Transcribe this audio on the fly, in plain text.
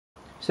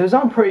So as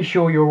I'm pretty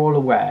sure you're all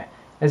aware,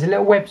 there's a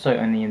little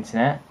website on the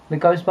internet that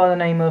goes by the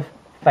name of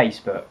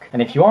Facebook. And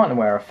if you aren't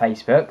aware of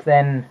Facebook,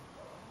 then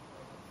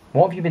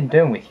what have you been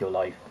doing with your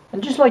life?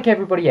 And just like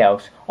everybody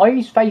else, I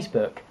use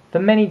Facebook for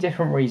many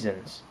different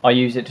reasons. I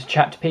use it to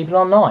chat to people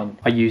online.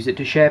 I use it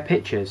to share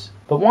pictures.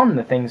 But one of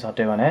the things I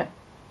do on it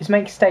is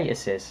make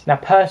statuses. Now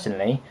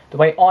personally, the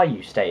way I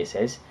use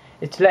statuses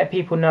is to let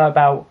people know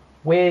about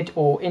weird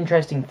or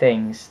interesting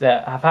things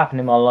that have happened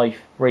in my life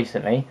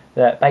recently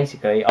that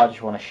basically I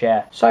just want to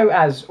share. So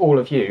as all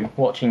of you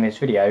watching this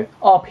video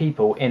are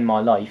people in my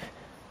life,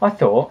 I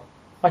thought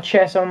I'd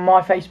share some of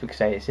my Facebook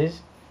statuses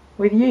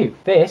with you.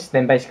 This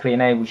then basically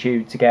enables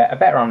you to get a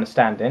better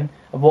understanding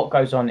of what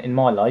goes on in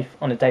my life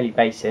on a daily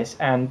basis,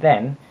 and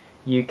then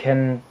you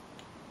can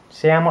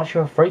see how much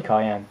of a freak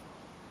I am,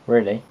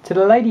 really. To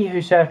the lady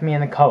who served me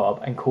in the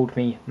co-op and called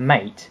me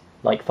mate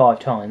like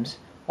 5 times,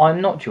 I'm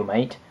not your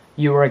mate.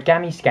 You are a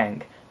gammy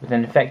skank with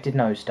an infected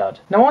nose stud.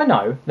 Now I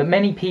know that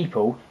many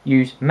people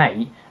use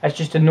mate as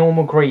just a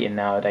normal greeting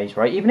nowadays,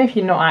 right? Even if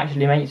you're not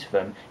actually mates with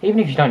them, even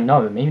if you don't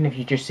know them, even if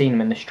you've just seen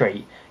them in the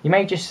street, you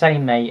may just say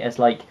mate as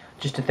like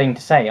just a thing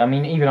to say. I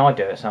mean, even I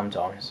do it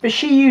sometimes. But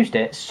she used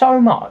it so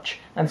much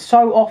and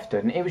so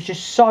often, it was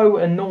just so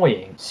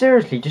annoying.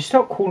 Seriously, just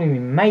stop calling me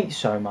mate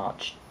so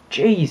much.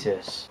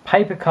 Jesus.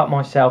 Paper cut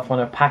myself on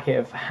a packet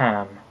of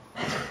ham.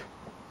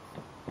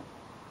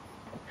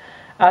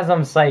 As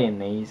I'm saying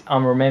these,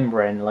 I'm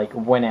remembering like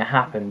when it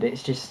happened.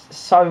 It's just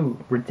so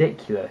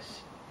ridiculous.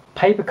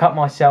 Paper cut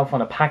myself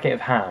on a packet of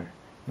ham.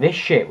 This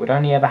shit would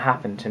only ever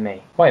happen to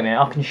me. Wait a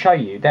minute, I can show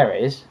you. There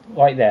it is.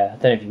 Right there. I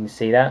don't know if you can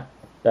see that.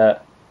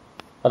 But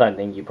I don't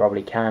think you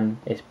probably can.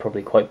 It's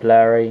probably quite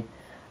blurry.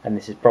 And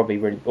this is probably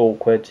really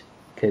awkward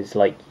because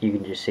like you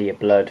can just see a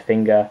blurred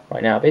finger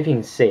right now. But if you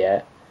can see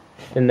it,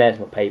 then there's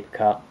my paper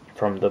cut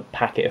from the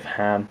packet of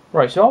ham.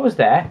 Right, so I was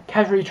there,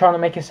 casually trying to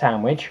make a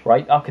sandwich,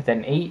 right, I could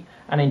then eat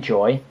and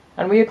enjoy,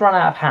 and we had run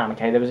out of ham,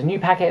 okay, there was a new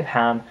packet of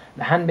ham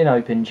that hadn't been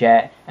opened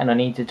yet, and I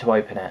needed to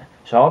open it.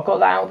 So I got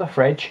that out of the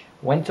fridge,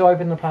 went to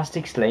open the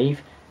plastic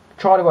sleeve,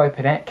 tried to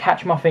open it,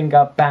 catch my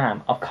finger,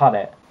 bam, I've cut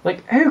it.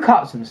 Like, who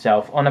cuts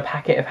himself on a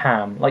packet of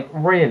ham? Like,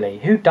 really,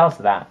 who does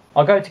that?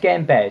 I go to get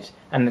in bed,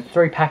 and there's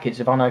 3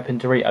 packets of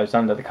unopened Doritos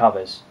under the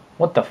covers.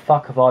 What the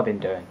fuck have I been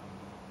doing?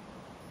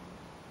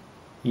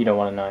 You don't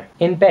want to know.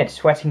 In bed,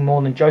 sweating more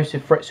than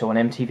Joseph Fritzl on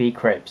MTV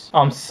Cribs.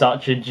 I'm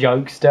such a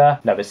jokester.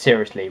 No, but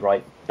seriously,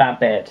 right, that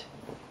bed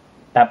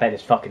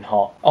is fucking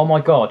hot. Oh my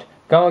god,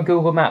 go on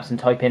Google Maps and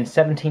type in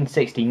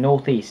 1760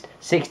 Northeast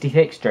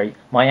 66th Street,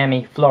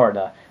 Miami,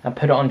 Florida, and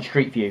put it on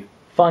Street View.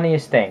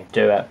 Funniest thing.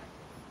 Do it.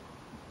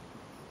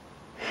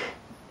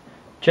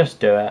 Just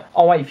do it.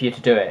 I'll wait for you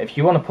to do it. If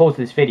you want to pause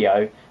this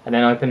video and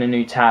then open a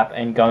new tab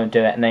and go and do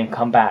it and then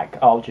come back,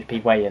 I'll just be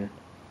waiting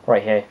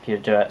right here for you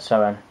to do it.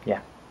 So, yeah.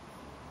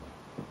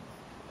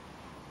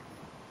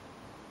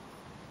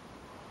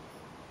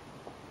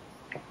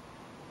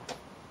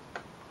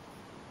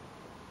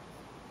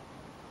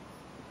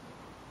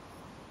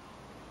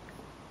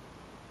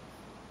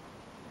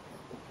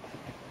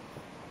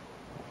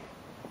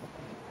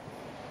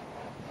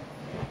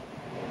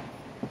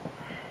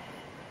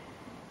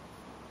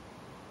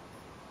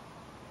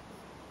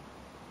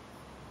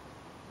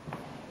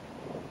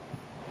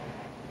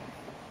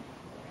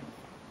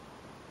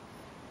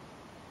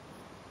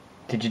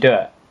 Did you do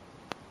it?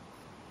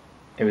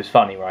 It was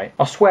funny, right?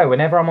 I swear,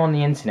 whenever I'm on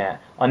the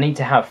internet, I need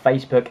to have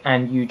Facebook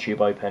and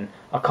YouTube open.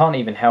 I can't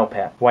even help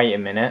it. Wait a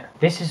minute.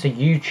 This is a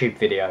YouTube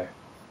video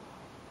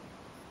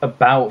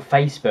about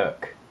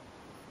Facebook.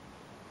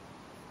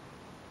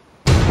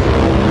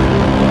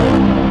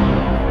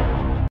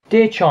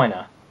 Dear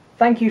China,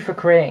 thank you for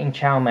creating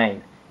chow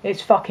mein.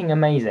 It's fucking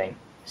amazing.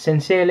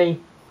 Sincerely,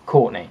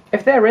 Courtney.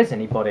 If there is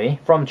anybody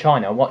from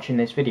China watching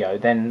this video,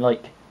 then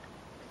like,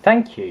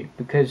 thank you,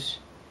 because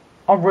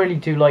I really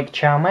do like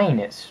chow mein.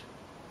 It's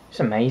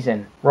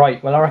amazing.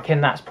 Right, well I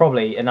reckon that's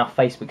probably enough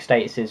Facebook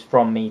statuses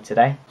from me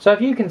today. So if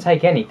you can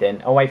take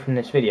anything away from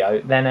this video,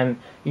 then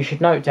you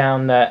should note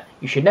down that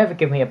you should never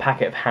give me a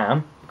packet of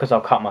ham, because I'll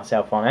cut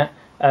myself on it.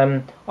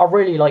 I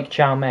really like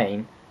chow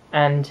mein,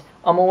 and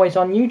I'm always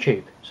on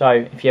YouTube. So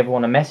if you ever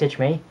want to message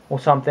me or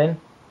something,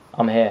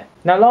 I'm here.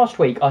 Now last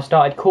week I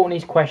started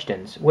Courtney's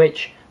Questions,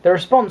 which the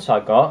response I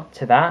got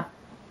to that,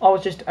 I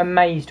was just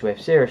amazed with.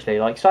 Seriously,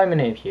 like so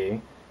many of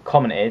you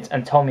commented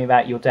and told me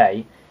about your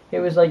day. It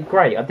was like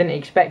great. I didn't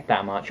expect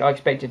that much. I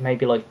expected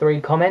maybe like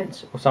 3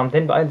 comments or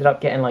something, but I ended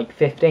up getting like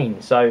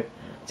 15. So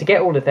to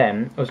get all of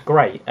them, it was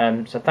great.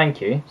 So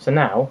thank you. So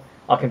now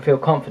I can feel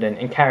confident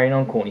in carrying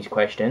on Courtney's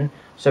question.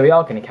 So we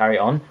are going to carry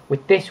on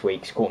with this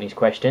week's Courtney's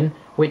question,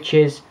 which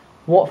is,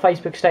 what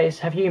Facebook status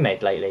have you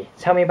made lately?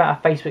 Tell me about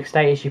a Facebook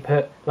status you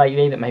put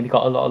lately that maybe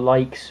got a lot of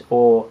likes,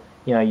 or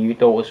you know, you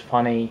thought was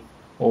funny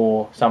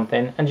or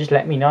something, and just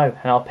let me know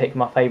and I'll pick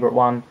my favourite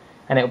one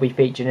and it'll be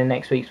featured in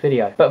next week's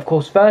video. But of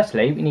course,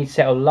 firstly, we need to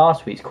settle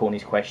last week's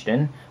Courtney's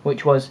question,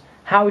 which was,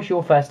 how was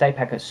your first day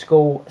back at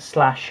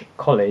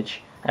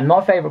school/college? And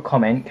my favourite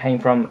comment came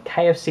from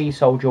KFC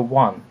Soldier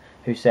 1,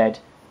 who said,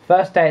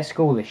 first day at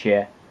school this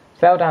year.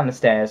 Fell down the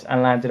stairs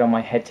and landed on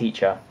my head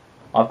teacher.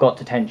 I've got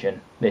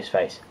detention. This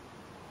face.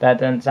 That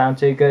doesn't sound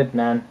too good,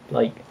 man.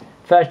 Like,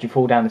 first you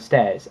fall down the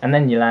stairs and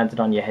then you landed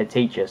on your head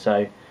teacher,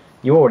 so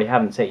you already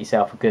haven't set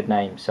yourself a good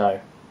name, so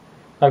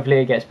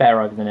hopefully it gets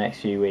better over the next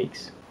few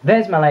weeks.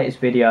 There's my latest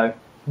video.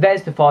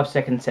 There's the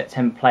 5-second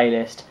September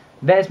playlist.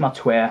 There's my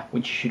Twitter,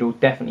 which you should all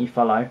definitely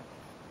follow.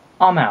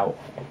 I'm out.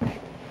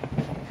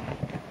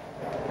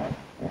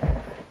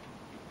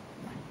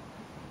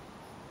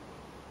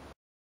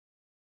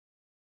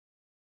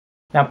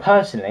 Now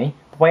personally,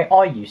 the way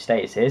I use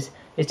statuses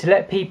is to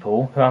let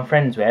people who I'm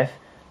friends with,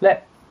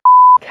 let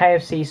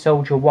KFC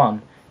Soldier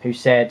 1, who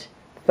said,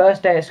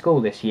 first day at school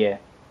this year,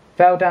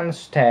 fell down the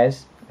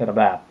stairs,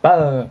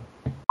 and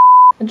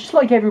just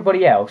like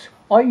everybody else,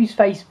 I use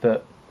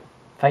Facebook.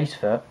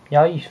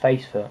 Yeah, I use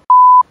Facebook.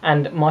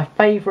 And my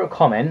favourite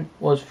comment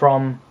was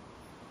from,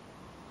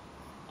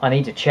 I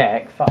need to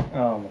check,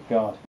 oh my god.